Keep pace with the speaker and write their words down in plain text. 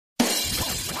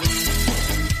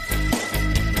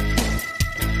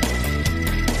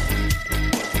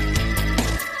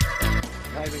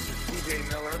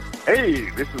Hey,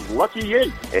 this is Lucky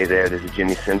Yates. Hey there, this is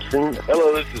Jimmy Simpson.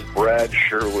 Hello, this is Brad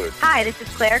Sherwood. Hi, this is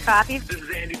Claire Coffey. This is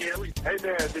Andy Daly. Hey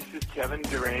there, this is Kevin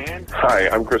Durant. Hi,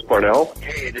 I'm Chris Parnell.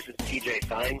 Hey, this is TJ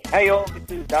Fines. Hey all, this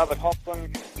is David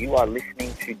Hoffman. You are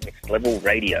listening to Next Level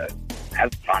Radio.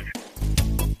 Have fun.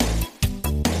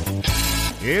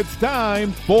 It's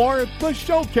time for the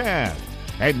Showcast.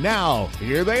 And now,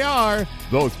 here they are,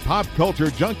 those pop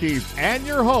culture junkies and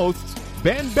your hosts,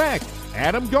 Ben Beck,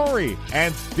 Adam Gorey,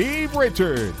 and Steve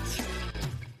Richards.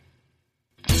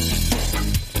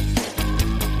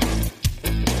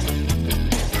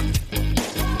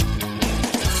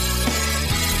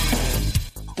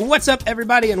 What's up,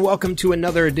 everybody, and welcome to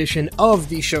another edition of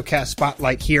the Showcast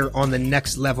Spotlight here on the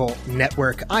Next Level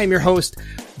Network. I'm your host,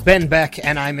 Ben Beck,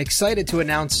 and I'm excited to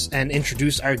announce and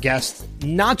introduce our guest,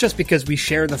 not just because we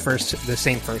share the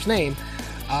same first name,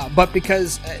 but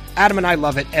because Adam and I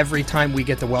love it every time we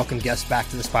get to welcome guests back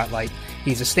to the Spotlight.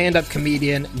 He's a stand-up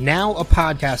comedian, now a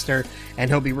podcaster, and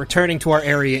he'll be returning to our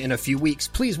area in a few weeks.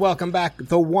 Please welcome back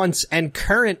the once and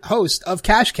current host of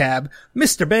Cash Cab,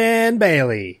 Mr. Ben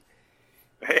Bailey.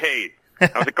 Hey,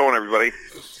 how's it going, everybody?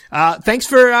 Thanks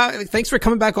for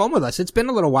coming back on with us. It's been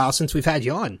a little while since we've had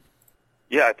you on.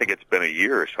 Yeah, I think it's been a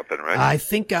year or something, right? I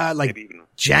think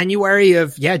January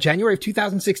of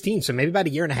 2016, so maybe about a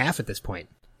year and a half at this point.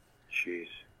 Jeez,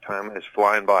 time is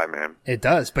flying by, man. It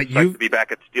does, but it's nice to be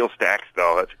back at Steel Stacks,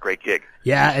 though. That's a great gig.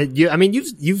 Yeah,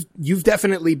 you've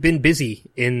definitely been busy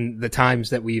in the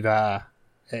times that we've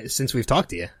since we've talked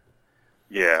to you.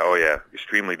 Yeah, oh yeah,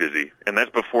 extremely busy, and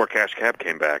that's before Cash Cab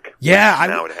came back. Yeah,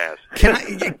 now it has.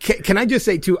 Can I just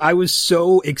say too? I was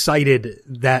so excited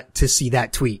to see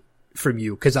that tweet from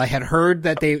you because I had heard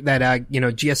that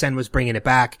GSN was bringing it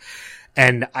back,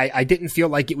 and I didn't feel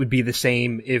like it would be the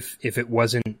same if it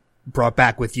wasn't brought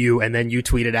back with you, and then you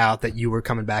tweeted out that you were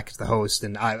coming back as the host,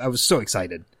 and I was so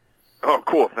excited. Oh,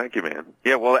 cool! Thank you, man.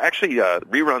 Yeah, well, actually,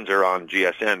 reruns are on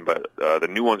GSN, but the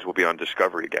new ones will be on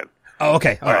Discovery again. Oh,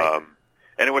 okay, all right.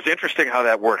 And it was interesting how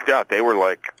that worked out. They were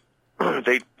like,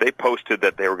 they posted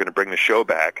that they were going to bring the show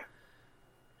back,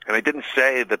 and they didn't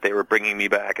say that they were bringing me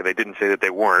back, and they didn't say that they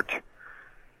weren't.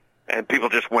 And people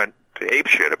just went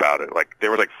apeshit about it. Like there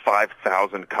were like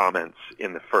 5,000 comments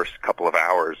in the first couple of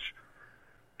hours,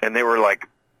 and they were like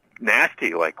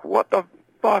nasty. Like, what the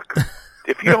fuck?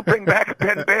 If you don't bring back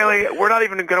Ben Bailey, we're not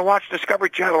even going to watch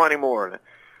Discovery Channel anymore.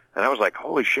 And I was like,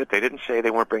 holy shit, they didn't say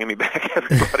they weren't bringing me back,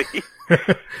 everybody.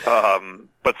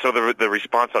 But so the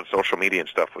response on social media and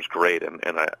stuff was great, and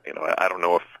I don't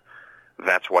know if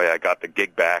that's why I got the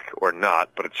gig back or not,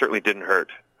 but it certainly didn't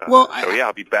hurt.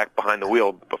 I'll be back behind the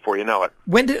wheel before you know it.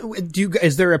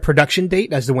 Is there a production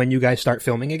date as to when you guys start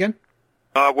filming again?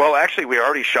 Well, actually, we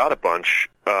already shot a bunch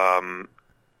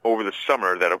over the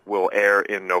summer that will air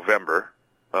in November.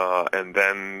 And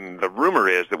then the rumor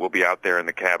is that we'll be out there in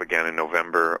the cab again in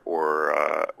November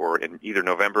or in either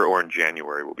November or in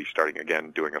January. We'll be starting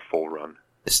again doing a full run.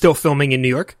 Still filming in New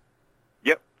York?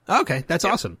 Yep. Okay, that's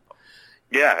awesome.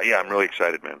 Yeah, I'm really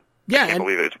excited, man. Yeah, I can't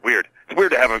believe it. It's weird. It's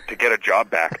weird to get a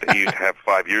job back that you used to have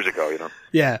 5 years ago, you know?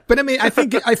 Yeah, but I mean, I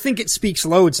think it speaks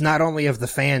loads not only of the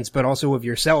fans, but also of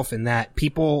yourself in that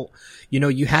people,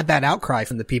 you had that outcry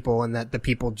from the people and that the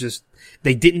people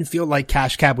they didn't feel like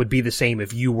Cash Cab would be the same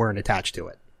if you weren't attached to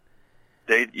it.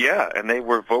 And they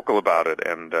were vocal about it,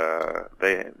 and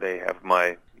they have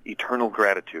my eternal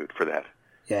gratitude for that.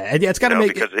 Yeah, it's got to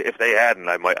make because if they hadn't,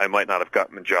 I might not have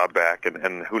gotten the job back,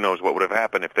 and who knows what would have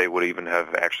happened if they would even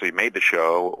have actually made the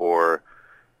show, or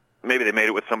maybe they made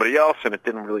it with somebody else and it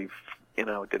didn't really, it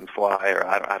didn't fly, or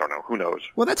I don't know, who knows.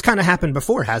 Well, that's kind of happened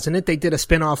before, hasn't it? They did a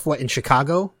spinoff in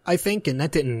Chicago, I think, and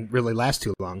that didn't really last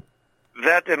too long.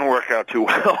 That didn't work out too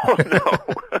well, no.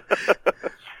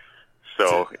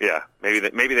 So yeah, maybe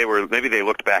they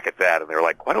looked back at that and they were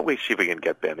like, why don't we see if we can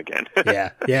get Ben again?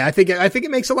 Yeah. I think it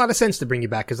makes a lot of sense to bring you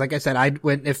back because, like I said,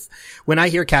 when I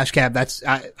hear Cash Cab,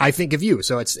 I think of you.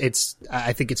 So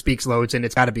I think it speaks loads, and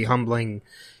it's got to be humbling,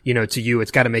 to you.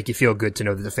 It's got to make you feel good to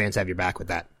know that the fans have your back with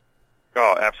that.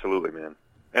 Oh, absolutely, man.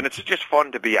 And it's just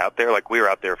fun to be out there. Like we were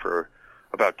out there for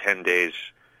about 10 days.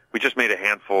 We just made a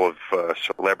handful of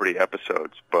celebrity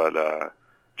episodes, but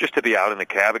just to be out in the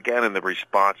cab again and the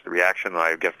response, the reaction that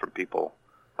I get from people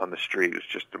on the street was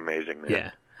just amazing,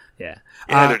 man. Yeah.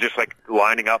 They're just like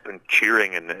lining up and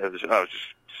cheering, and it was just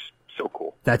so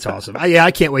cool. That's awesome. I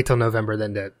can't wait till November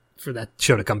then for that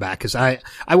show to come back because I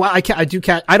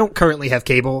don't currently have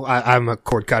cable. I'm a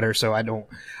cord cutter, so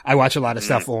I watch a lot of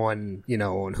stuff on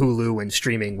on Hulu and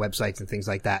streaming websites and things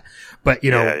like that. But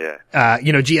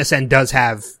GSN does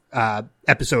have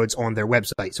episodes on their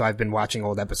website, so I've been watching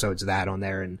old episodes of that on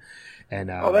there, and And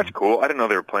oh, that's cool. I didn't know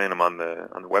they were playing them on the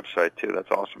website too.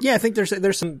 That's awesome. Yeah, I think there's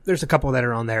a couple that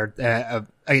are on there.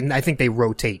 I think they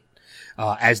rotate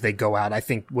as they go out. I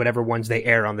think whatever ones they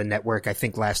air on the network, I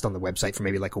think last on the website for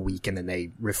maybe like a week, and then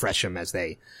they refresh them as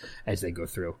they go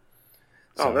through.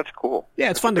 So, oh, that's cool. Yeah,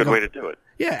 it's fun to Good go. way to do it.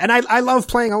 Yeah, and I love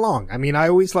playing along. I mean, I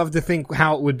always love to think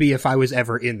how it would be if I was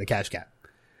ever in the Cash Cab.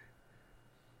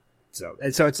 So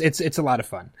it's a lot of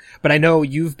fun. But I know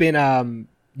you've been a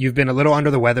little under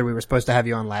the weather. We were supposed to have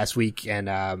you on last week, and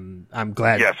I'm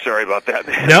glad. Yeah, sorry about that.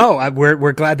 No,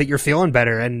 we're glad that you're feeling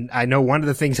better. And I know one of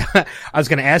the things I was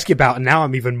going to ask you about, and now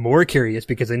I'm even more curious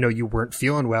because I know you weren't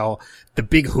feeling well. The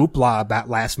big hoopla about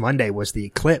last Monday was the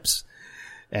eclipse,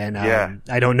 and yeah.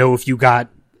 I don't know if you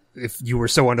were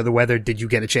so under the weather. Did you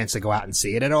get a chance to go out and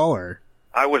see it at all, or?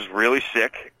 I was really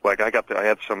sick. Like I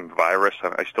had some virus.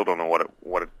 I still don't know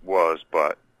what it was,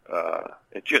 but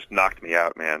it just knocked me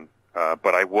out, man.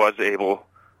 But I was able.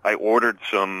 I ordered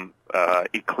some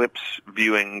eclipse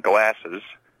viewing glasses,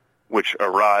 which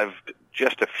arrived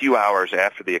just a few hours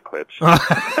after the eclipse.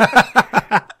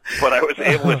 But I was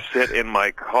able to sit in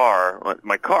my car.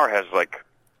 My car has like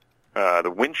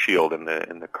the windshield in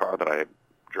the car that I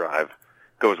drive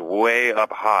goes way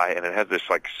up high, and it has this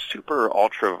like super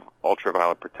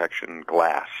ultraviolet protection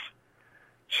glass.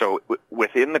 So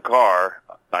within the car,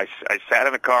 I sat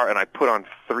in the car and I put on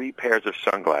 3 pairs of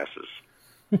sunglasses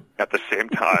at the same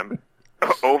time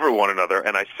over one another,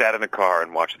 and I sat in the car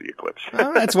and watched the eclipse.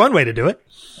 Oh, that's one way to do it.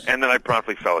 And then I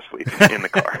promptly fell asleep in the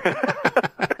car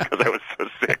because I was so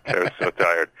sick. I was so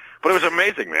tired. But it was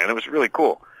amazing, man. It was really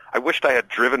cool. I wished I had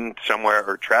driven somewhere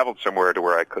or traveled somewhere to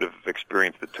where I could have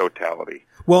experienced the totality.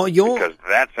 Well, because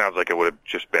that sounds like it would have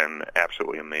just been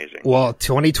absolutely amazing. Well,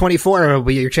 2024 will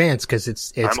be your chance because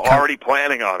it's. I'm already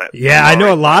planning on it. Yeah, I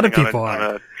know a lot of people on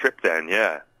a trip. Then,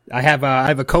 yeah. I have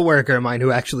a coworker of mine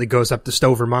who actually goes up to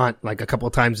Stowe, Vermont, like a couple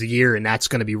of times a year, and that's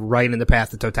going to be right in the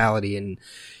path of totality. And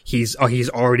he's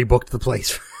already booked the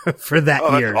place for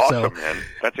that year. That's awesome, so, man.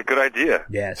 That's a good idea.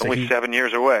 Yeah, it's only 7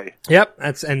 years away. Yep,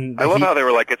 I love how they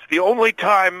were like, it's the only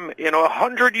time in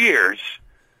 100 years.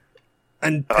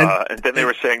 And then they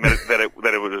were saying that it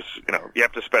was, you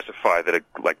have to specify that it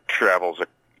like travels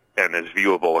and is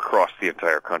viewable across the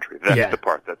entire country. That's the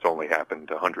part that's only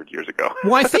happened 100 years ago.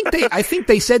 Well, I think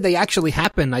they said they actually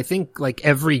happen. I think like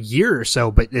every year or so,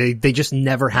 but they just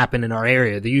never happen in our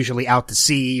area. They're usually out to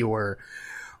sea or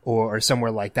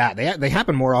somewhere like that. They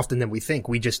happen more often than we think.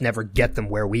 We just never get them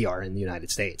where we are in the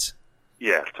United States.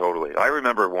 Yeah, totally. I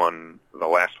remember the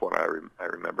last one I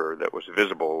remember that was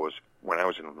visible was when I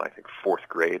was in, I think, 4th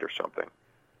grade or something,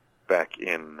 back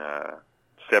in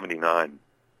 79,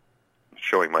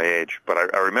 showing my age.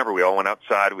 But I remember we all went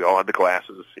outside, we all had the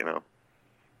glasses, and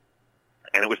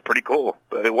it was pretty cool.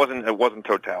 But it wasn't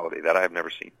totality. That I have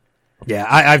never seen. Yeah,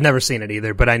 I've never seen it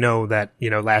either, but I know that,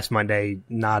 last Monday,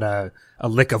 not a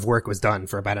lick of work was done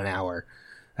for about an hour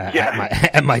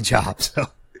at my job, so.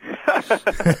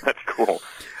 That's cool.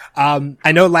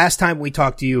 I know last time we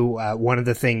talked to you, one of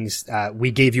the things,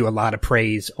 we gave you a lot of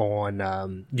praise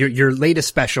on, your latest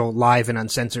special, Live and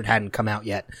Uncensored, hadn't come out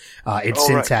yet. It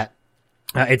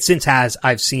since has.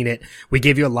 I've seen it. We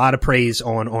gave you a lot of praise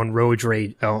on Road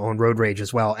Rage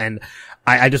as well. And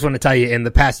I just want to tell you, in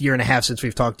the past year and a half since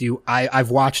we've talked to you, I've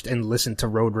watched and listened to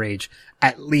Road Rage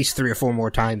at least 3 or 4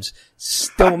 more times.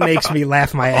 Still makes me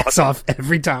laugh my ass off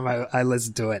every time I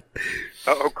listen to it.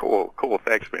 Oh, cool.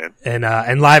 Thanks, man.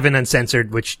 And Live and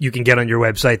Uncensored, which you can get on your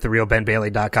website,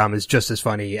 therealbenbailey.com, is just as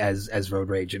funny as Road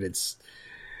Rage. And it's,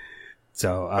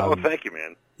 so, thank you,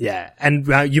 man. Yeah. And,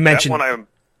 you mentioned. That one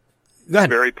I'm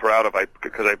very proud of,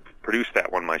 because I produced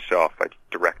that one myself. I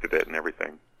directed it and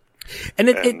everything. And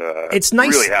it's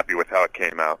nice. Really happy with how it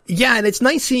came out. Yeah, and it's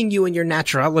nice seeing you in your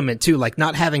natural element too, like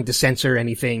not having to censor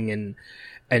anything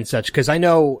and such. Because I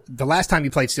know the last time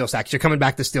you played Steel Stacks, you're coming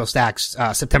back to Steel Stacks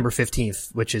September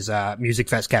 15th, which is Music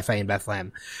Fest Cafe in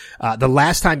Bethlehem. The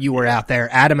last time you were out there,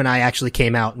 Adam and I actually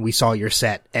came out and we saw your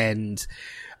set, and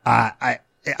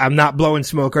I'm not blowing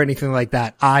smoke or anything like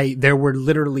that. There were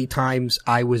literally times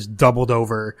I was doubled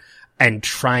over and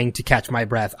trying to catch my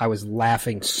breath. I was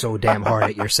laughing so damn hard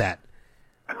at your set.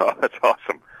 Oh, that's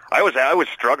awesome. I was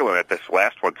struggling at this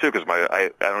last one too, because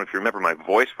I don't know if you remember, my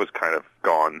voice was kind of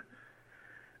gone,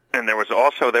 and there were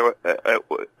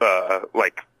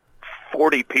like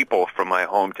 40 people from my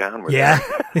hometown were there.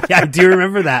 Yeah, I do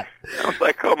remember that. I was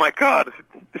like, oh my God,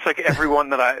 it's like everyone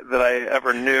that I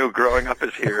ever knew growing up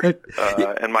is here,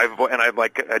 and my and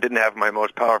I didn't have my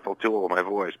most powerful tool, my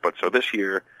voice, but so this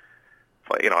year,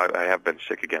 I have been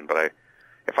sick again, but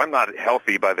if I'm not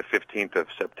healthy by the 15th of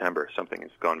September, something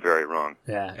has gone very wrong.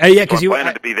 Yeah, because I'm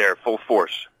planning to be there full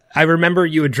force. I remember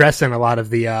you addressing a lot of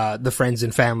the friends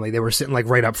and family. They were sitting like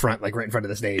right up front, like right in front of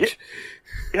the stage.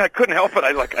 Yeah, I couldn't help it.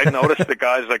 I noticed the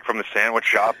guys like from the sandwich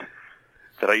shop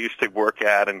that I used to work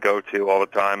at and go to all the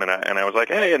time, and I was like,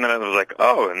 hey, and then I was like,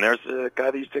 oh, and there's a guy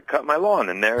that used to cut my lawn,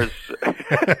 and there's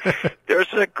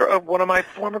one of my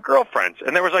former girlfriends,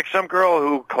 and there was like some girl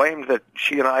who claimed that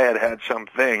she and I had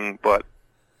something, but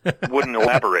wouldn't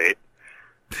elaborate.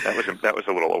 That was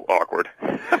a little awkward.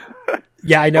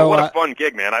 Yeah, I know. But what a fun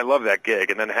gig, man! I love that gig,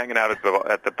 and then hanging out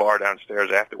at the bar downstairs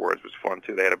afterwards was fun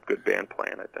too. They had a good band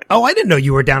playing, I think. Oh, I didn't know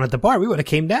you were down at the bar. We would have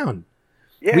came down.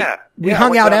 Yeah, we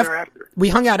hung out after. We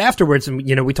hung out afterwards, and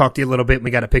we talked to you a little bit. And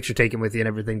we got a picture taken with you and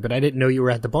everything. But I didn't know you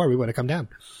were at the bar. We would have come down.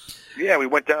 Yeah, we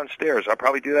went downstairs. I'll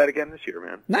probably do that again this year,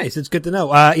 man. Nice. It's good to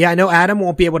know. Yeah, I know Adam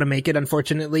won't be able to make it,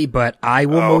 unfortunately, but I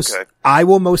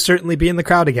will most certainly be in the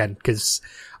crowd again because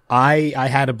I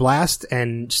had a blast.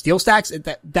 And Steel Stacks,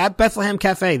 that Bethlehem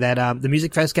Cafe, the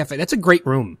Music Fest Cafe, that's a great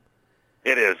room.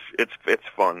 It is. It's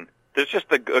fun. There's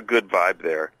just a good vibe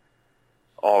there,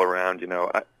 all around.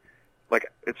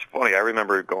 It's funny. I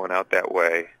remember going out that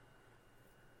way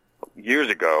years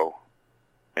ago,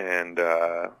 and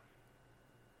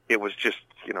it was just,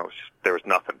 there was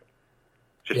nothing.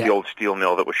 Just the old steel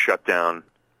mill that was shut down.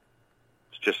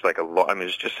 It's just like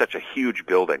it's just such a huge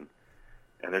building,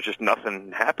 and there's just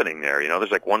nothing happening there.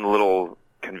 There's like one little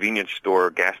convenience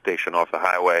store, gas station off the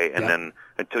highway, and then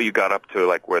until you got up to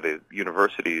like where the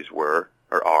universities were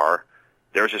or are,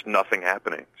 there's just nothing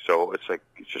happening. So it's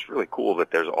just really cool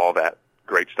that there's all that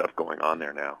great stuff going on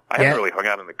there now. I haven't really hung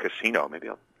out in the casino. Maybe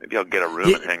I'll get a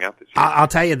room and hang out this year. I'll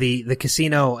tell you the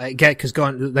casino, because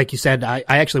like you said, I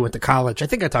actually went to college. I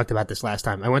think I talked about this last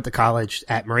time. I went to college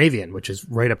at Moravian, which is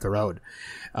right up the road.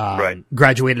 Right.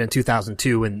 Graduated in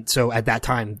 2002. And so at that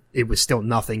time it was still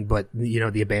nothing but,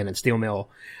 the abandoned steel mill.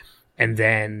 And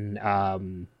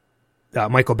then,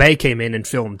 Michael Bay came in and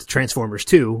filmed Transformers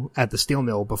 2 at the steel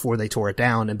mill before they tore it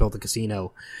down and built a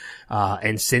casino.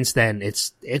 And since then,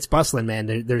 it's bustling,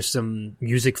 man. There's some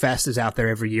music fests out there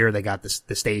every year. They got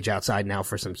the stage outside now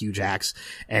for some huge acts.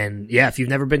 And yeah, if you've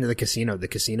never been to the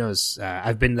casinos,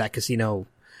 I've been to that casino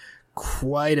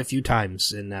quite a few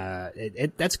times. And,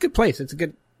 that's a good place. It's a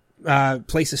good,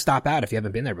 place to stop out if you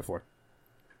haven't been there before.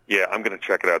 Yeah, I'm going to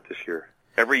check it out this year.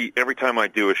 Every time I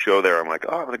do a show there, I'm like,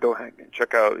 I'm going to go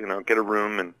check out, get a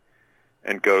room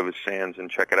and go to the Sands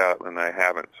and check it out, and I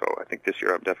haven't. So I think this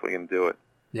year I'm definitely going to do it.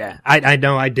 Yeah, I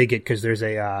know I dig it because there's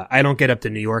I don't get up to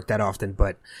New York that often,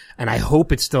 and I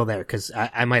hope it's still there because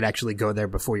I might actually go there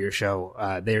before your show.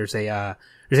 There's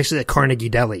actually a Carnegie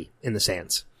Deli in the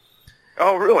Sands.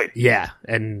 Oh, really? Yeah,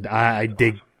 and I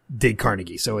dig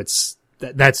Carnegie, so it's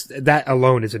that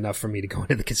alone is enough for me to go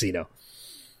into the casino.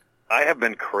 I have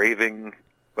been craving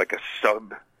like a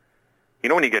sub.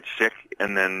 When you get sick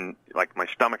and then like my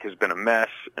stomach has been a mess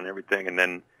and everything, and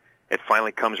then it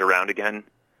finally comes around again,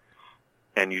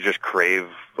 and you just crave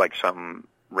like some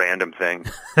random thing.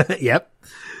 Yep.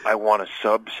 I want a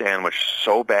sub sandwich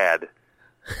so bad.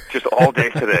 Just all day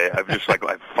today,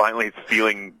 I'm finally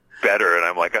feeling better, and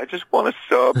I'm like, I just want a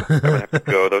sub. I'm going to have to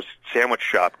go. Those sandwich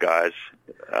shop guys,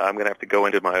 I'm going to have to go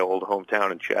into my old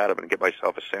hometown in Chatham and get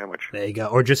myself a sandwich. There you go.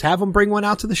 Or just have them bring one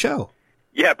out to the show.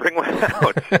 Yeah, bring one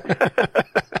out.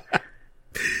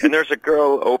 And there's a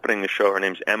girl opening the show. Her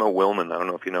name's Emma Willman. I don't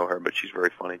know if you know her, but she's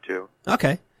very funny, too.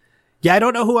 Okay. Yeah, I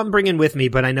don't know who I'm bringing with me,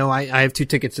 but I know I have 2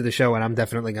 tickets to the show, and I'm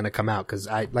definitely going to come out because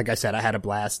like I said, I had a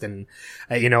blast, and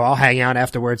I'll hang out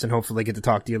afterwards and hopefully get to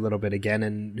talk to you a little bit again.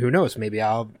 And who knows, maybe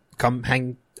I'll come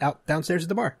hang out downstairs at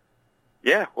the bar.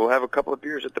 Yeah, we'll have a couple of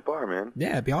beers at the bar, man.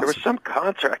 Yeah, it'd be awesome. There was some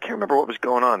concert. I can't remember what was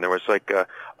going on. There was like,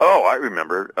 I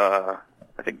remember.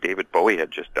 I think David Bowie had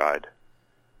just died.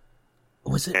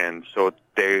 Was it? And so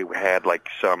they had like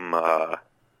some.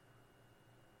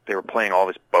 They were playing all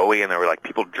this Bowie, and there were like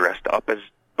people dressed up as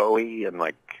Bowie, and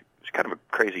like it was kind of a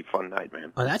crazy fun night,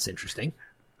 man. Oh, that's interesting.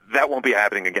 That won't be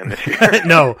happening again this year.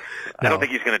 No. I don't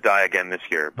think he's going to die again this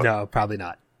year. But. No, probably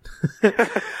not.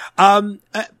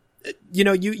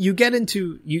 You get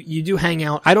into, you do hang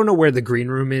out. I don't know where the green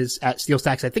room is at Steel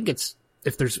Stacks. I think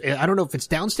I don't know if it's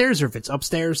downstairs or if it's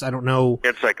upstairs. I don't know.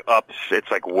 It's like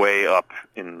it's like way up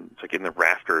it's like in the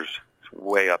rafters. It's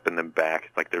way up in the back.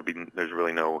 It's like there's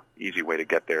really no easy way to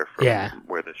get there from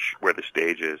where the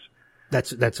stage is.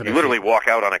 That's what you literally walk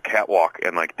out on a catwalk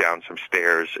and like down some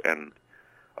stairs and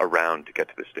around to get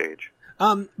to the stage.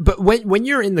 But when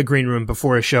you're in the green room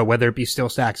before a show, whether it be Steel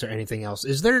Stacks or anything else,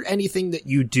 is there anything that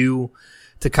you do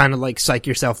to kind of like psych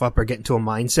yourself up or get into a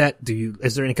mindset?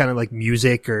 Is there any kind of like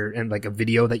music and like a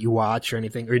video that you watch or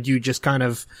anything? Or do you just kind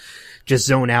of just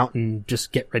zone out and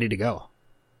just get ready to go?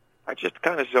 I just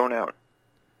kind of zone out.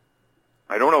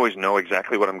 I don't always know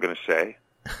exactly what I'm going to say.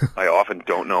 I often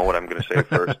don't know what I'm going to say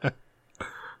first.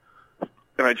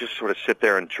 And I just sort of sit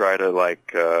there and try to,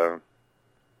 like,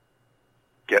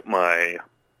 get my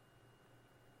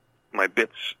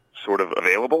bits sort of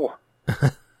available.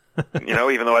 You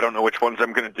know, even though I don't know which ones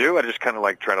I'm going to do, I just kind of,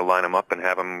 like, try to line them up and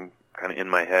have them kind of in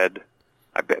my head.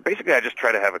 Basically, I just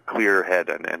try to have a clear head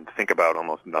and think about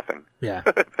almost nothing. Yeah.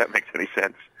 If that makes any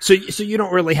sense. So you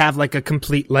don't really have like a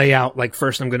complete layout, like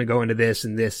first I'm going to go into this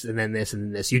and this and then this and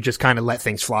then this. You just kind of let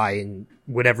things fly, and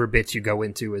whatever bits you go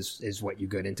into is what you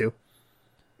get into?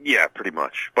 Yeah, pretty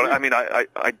much. But I mean,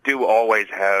 I do always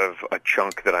have a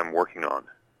chunk that I'm working on,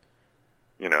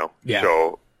 you know? Yeah.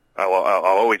 So I'll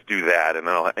always do that, and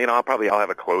then I'll have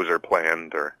a closer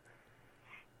planned,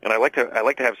 and I like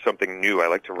to have something new. I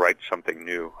like to write something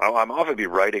new. I'm often be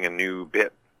writing a new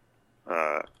bit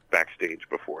backstage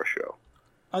before a show.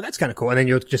 Oh, that's kind of cool. And then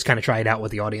you'll just kind of try it out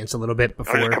with the audience a little bit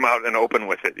before. I'll just come out and open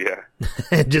with it,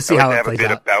 yeah. Just see how it plays out.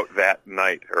 Have a bit about that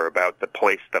night, or about the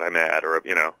place that I'm at, or,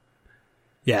 you know.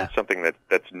 Yeah. Something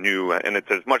that's new, and it's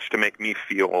as much to make me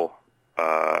feel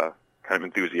kind of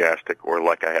enthusiastic or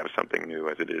like I have something new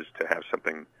as it is to have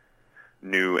something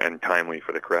new and timely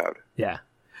for the crowd. Yeah.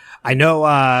 I know,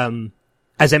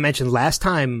 as I mentioned last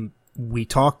time we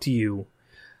talked to you,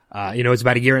 you know, it's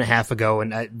about a year and a half ago,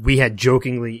 and we had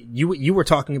jokingly, you were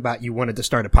talking about you wanted to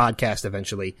start a podcast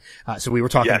eventually. So we were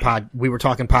talking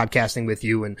podcasting with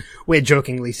you, and we had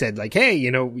jokingly said like, hey,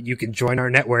 you know, you can join our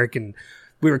network, and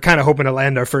we were kind of hoping to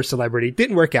land our first celebrity.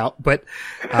 Didn't work out, but,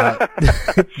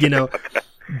 you know,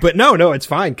 but no, it's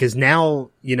fine. 'Cause now,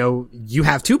 you know, you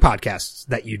have 2 podcasts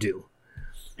that you do.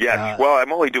 Yeah, well,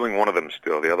 I'm only doing one of them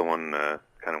still. The other one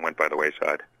kind of went by the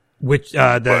wayside. Which,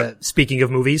 speaking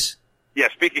of movies? Yeah,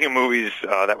 speaking of movies,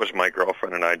 that was my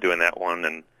girlfriend and I doing that one,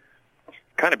 and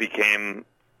kind of became,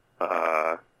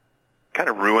 kind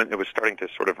of ruined. It was starting to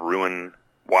sort of ruin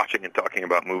watching and talking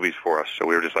about movies for us, so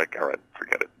we were just like, all right,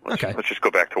 forget it. Let's just go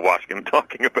back to watching and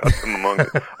talking about them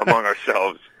among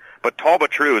ourselves. But Tall But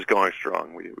True is going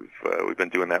strong. We've been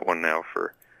doing that one now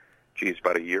for,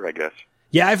 about a year, I guess.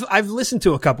 Yeah, I've listened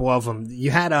to a couple of them.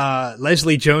 You had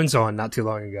Leslie Jones on not too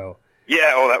long ago.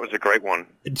 Yeah, that was a great one.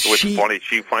 It was funny.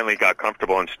 She finally got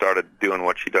comfortable and started doing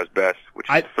what she does best, which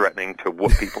is threatening to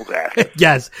whoop people's asses.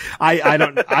 Yes,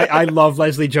 I love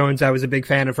Leslie Jones. I was a big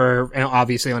fan of her,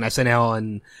 obviously on SNL,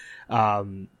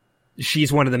 and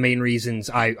she's one of the main reasons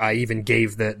I even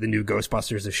gave the new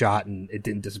Ghostbusters a shot, and it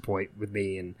didn't disappoint with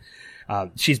me. And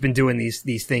she's been doing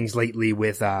these things lately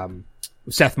with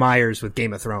Seth Meyers with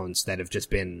Game of Thrones that have just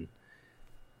been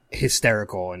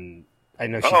hysterical, and I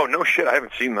know. Oh no shit! I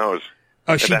haven't seen those.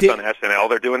 Oh, she did on SNL.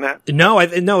 They're doing that. No,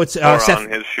 it's Seth, on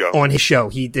his show. On his show,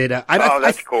 he did.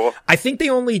 That's cool. I think they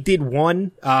only did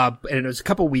one, and it was a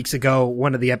couple weeks ago.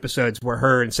 One of the episodes where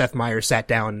her and Seth Meyers sat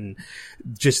down and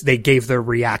just they gave their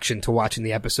reaction to watching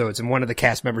the episodes. And one of the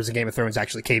cast members of Game of Thrones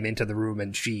actually came into the room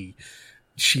and she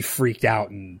freaked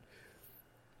out, and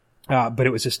but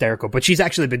it was hysterical. But she's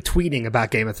actually been tweeting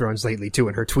about Game of Thrones lately too,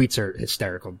 and her tweets are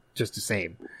hysterical, just the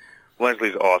same.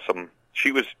 Leslie's awesome.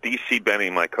 She was DC Benny,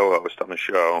 my co-host on the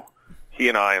show. He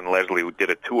and I and Leslie did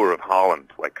a tour of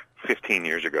Holland like 15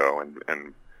 years ago,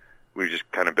 and we've just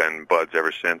kind of been buds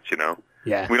ever since, you know?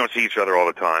 Yeah. We don't see each other all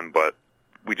the time, but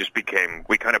we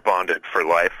kind of bonded for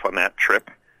life on that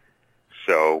trip.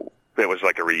 So it was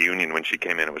like a reunion when she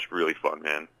came in. It was really fun,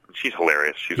 man. She's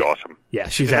hilarious. She's awesome. Yeah,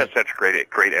 she has such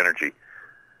great energy.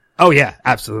 Oh, yeah,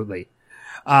 absolutely.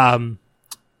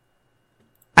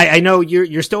 I know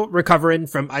you're still recovering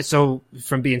from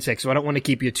being sick, so I don't want to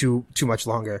keep you too much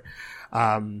longer.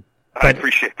 I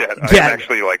appreciate that. Yeah, I'm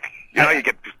actually you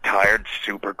get tired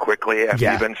super quickly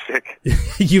after you've been sick.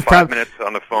 You've 5 minutes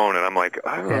on the phone, and I'm like,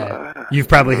 you've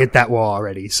probably hit that wall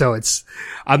already. So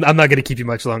I'm not going to keep you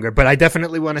much longer, but I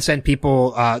definitely want to send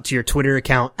people to your Twitter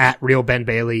account at Real Ben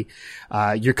Bailey.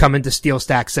 You're coming to Steel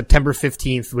Stacks September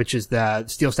 15th, which is the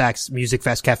Steel Stacks Music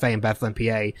Fest Cafe in Bethlehem,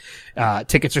 PA.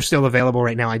 Tickets are still available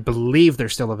right now. I believe they're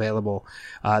still available.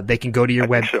 They can go to your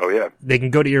They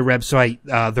can go to your website,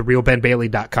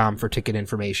 therealbenbailey.com for ticket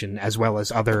information, as well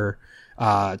as other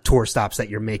tour stops that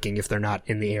you're making if they're not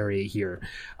in the area here.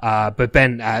 But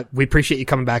Ben, we appreciate you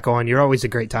coming back on. You're always a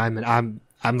great time, and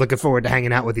I'm looking forward to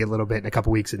hanging out with you a little bit in a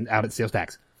couple weeks and out at Steel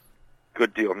Stacks.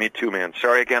 Good deal. Me too, man.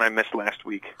 Sorry again I missed last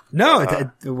week.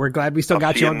 No, we're glad we still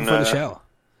got you on before the show.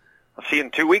 I'll see you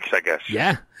in 2 weeks, I guess.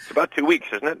 Yeah. It's about 2 weeks,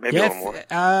 isn't it? Maybe a little more.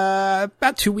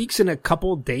 About 2 weeks and a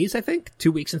couple days, I think.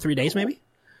 2 weeks and 3 days, maybe.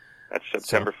 That's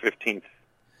September 15th.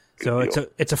 So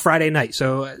it's a Friday night,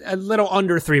 so a little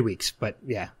under 3 weeks, but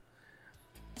yeah.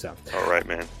 So, all right,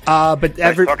 man. But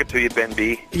Nice talking to you, Ben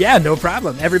B. Yeah, no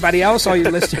problem. Everybody else, all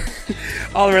your listeners,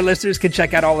 all of our listeners can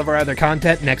check out all of our other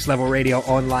content,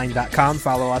 nextlevelradioonline.com.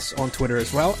 Follow us on Twitter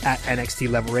as well, at NXT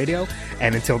Level Radio.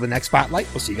 And until the next Spotlight,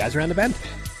 we'll see you guys around the bend.